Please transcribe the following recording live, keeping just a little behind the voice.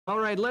All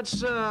right, let's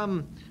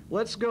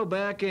go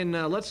back and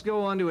let's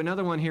go on to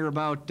another one here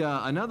about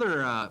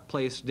another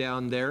place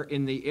down there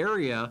in the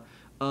area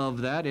of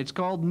that. It's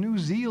called New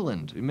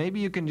Zealand. Maybe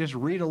you can just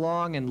read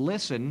along and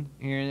listen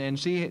here and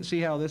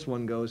see how this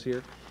one goes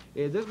here.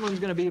 This one's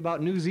going to be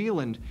about New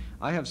Zealand.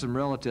 I have some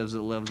relatives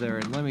that live there,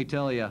 and let me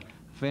tell you,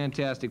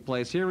 fantastic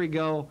place. Here we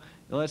go.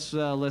 Let's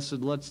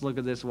listen. Let's look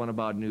at this one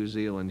about New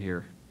Zealand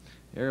here.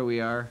 There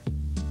we are.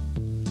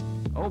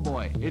 Oh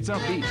boy, it's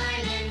upbeat.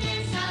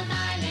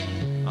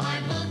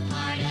 Are both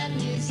part of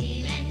New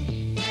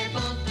Zealand. They're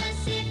both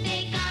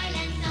Pacific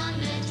islands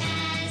on the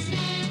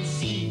Tasman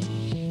Sea.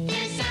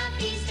 They're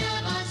southeast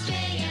of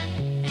Australia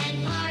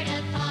and part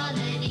of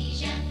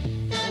Polynesia.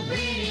 The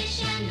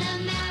British and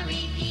the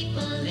Maori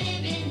people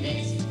live in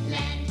this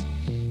land.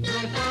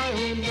 North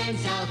Island and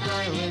South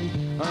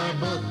Island are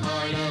both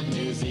part of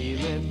New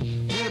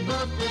Zealand. They're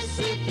both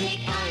Pacific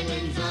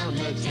islands on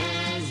the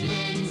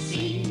Tasman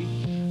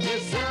Sea. They're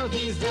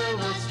southeast of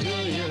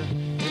Australia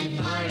and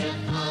part of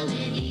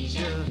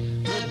Polynesia.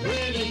 The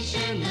British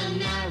and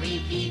the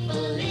Maori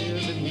people live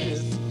in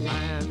this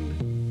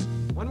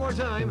land. One more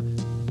time.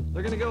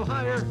 They're gonna go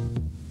higher.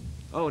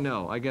 Oh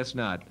no, I guess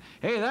not.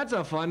 Hey, that's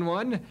a fun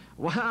one.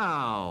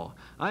 Wow.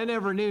 I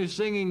never knew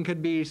singing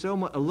could be so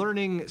much,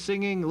 learning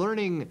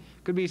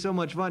could be so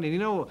much fun. And you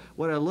know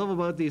what I love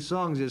about these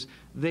songs is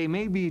they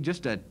may be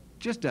just a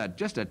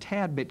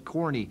tad bit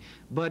corny,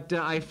 but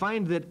I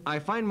find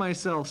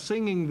myself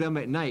singing them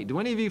at night. Do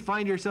any of you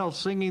find yourself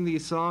singing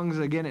these songs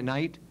again at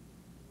night?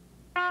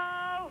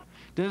 No.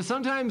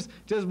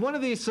 Does one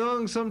of these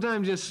songs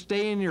sometimes just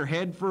stay in your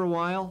head for a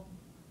while?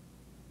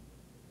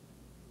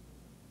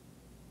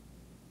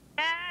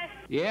 Yes.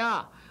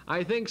 Yeah,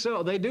 I think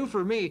so. They do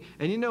for me.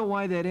 And you know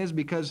why that is?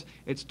 Because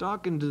it's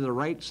talking to the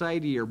right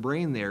side of your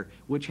brain there,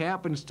 which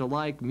happens to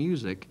like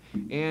music.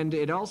 And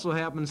it also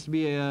happens to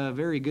be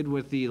very good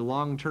with the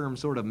long-term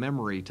sort of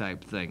memory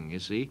type thing, you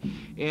see.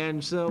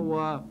 And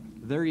so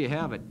there you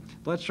have it.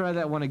 Let's try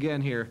that one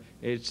again here.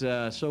 It's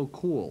so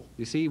cool.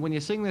 You see, when you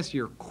sing this,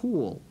 you're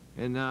cool.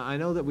 And I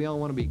know that we all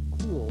want to be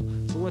cool,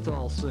 so let's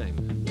all sing.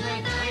 North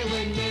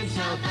Island and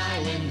South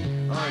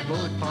Island are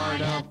both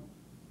part of.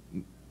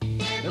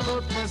 They're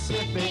both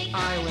Pacific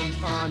islands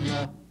on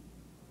the.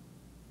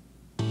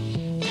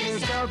 They're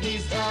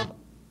southeast of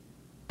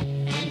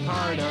and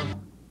part of.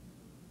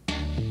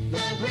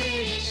 The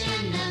British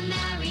and the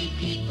Maori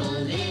people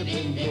live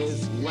in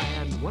this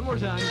land. One more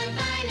time. North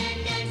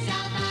Island and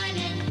South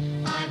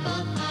Island are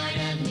both part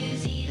of New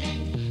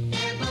Zealand.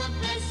 They're both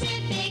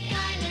Pacific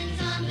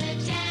islands on the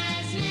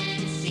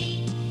Tasman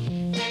Sea.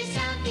 They're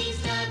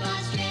southeast of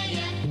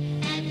Australia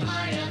and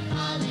part of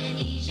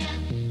Polynesia.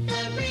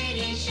 The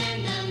British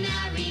and the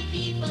Maori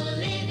people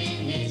live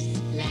in this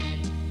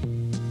land.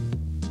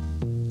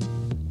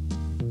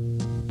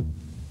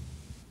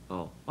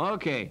 Oh,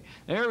 okay.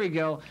 There we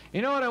go.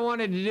 You know what I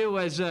wanted to do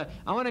was I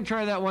want to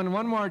try that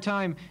one more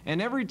time.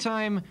 And every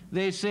time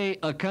they say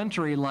a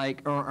country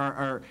like,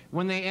 or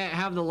when they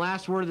have the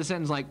last word of the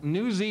sentence like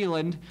New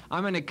Zealand,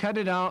 I'm going to cut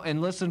it out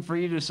and listen for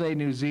you to say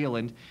New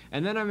Zealand.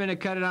 And then I'm going to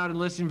cut it out and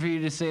listen for you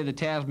to say the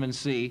Tasman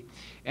Sea.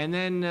 And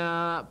then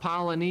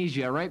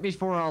Polynesia, right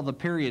before all the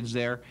periods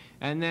there.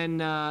 And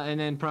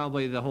then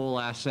probably the whole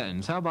last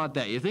sentence. How about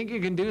that? You think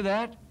you can do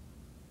that?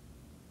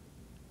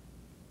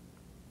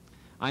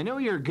 I know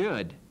you're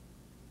good.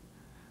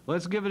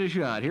 Let's give it a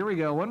shot. Here we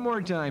go. One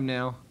more time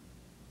now.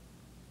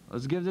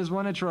 Let's give this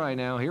one a try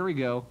now. Here we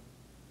go.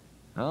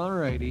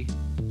 Alrighty.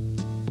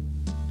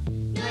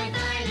 North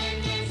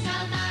Island and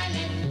South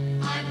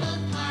Island are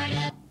both part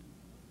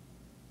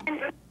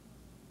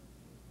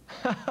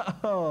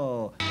of.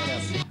 Oh,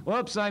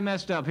 whoops, I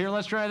messed up. Here,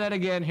 let's try that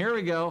again. Here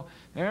we go.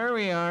 There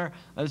we are.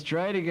 Let's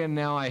try it again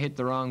now. I hit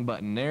the wrong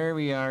button. There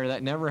we are.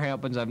 That never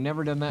happens. I've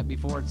never done that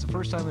before. It's the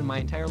first time in my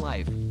entire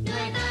life. North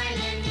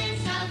Island and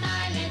South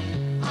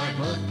Island are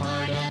both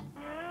part of.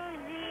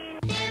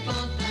 They're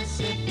both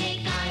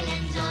Pacific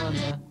islands on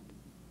the.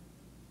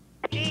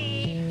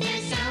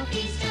 They're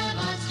southeast of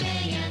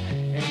Australia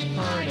and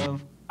part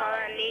of.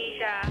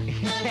 Polynesia.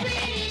 The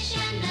British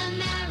and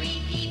the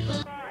Maori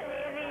people.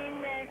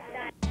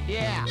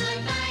 Yeah.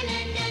 North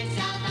Island and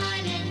South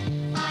Island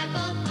are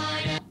both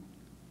part of.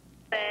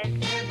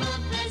 They're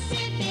both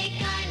Pacific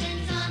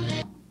islands on the.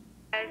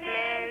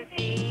 Tasman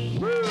Sea.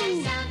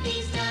 They're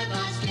southeast of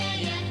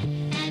Australia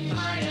and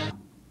part of.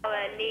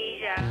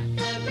 Polynesia.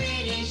 The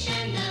British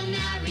and the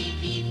Maori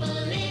people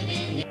live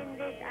in.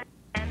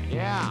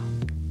 Yeah.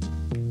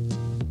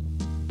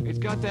 It's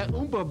got that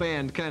Oompa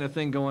band kind of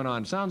thing going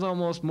on. Sounds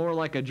almost more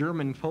like a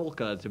German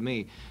polka to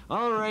me.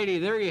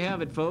 Alrighty, there you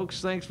have it, folks.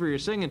 Thanks for your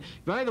singing.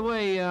 By the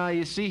way,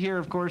 you see here,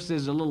 of course,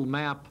 there's a little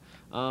map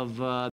of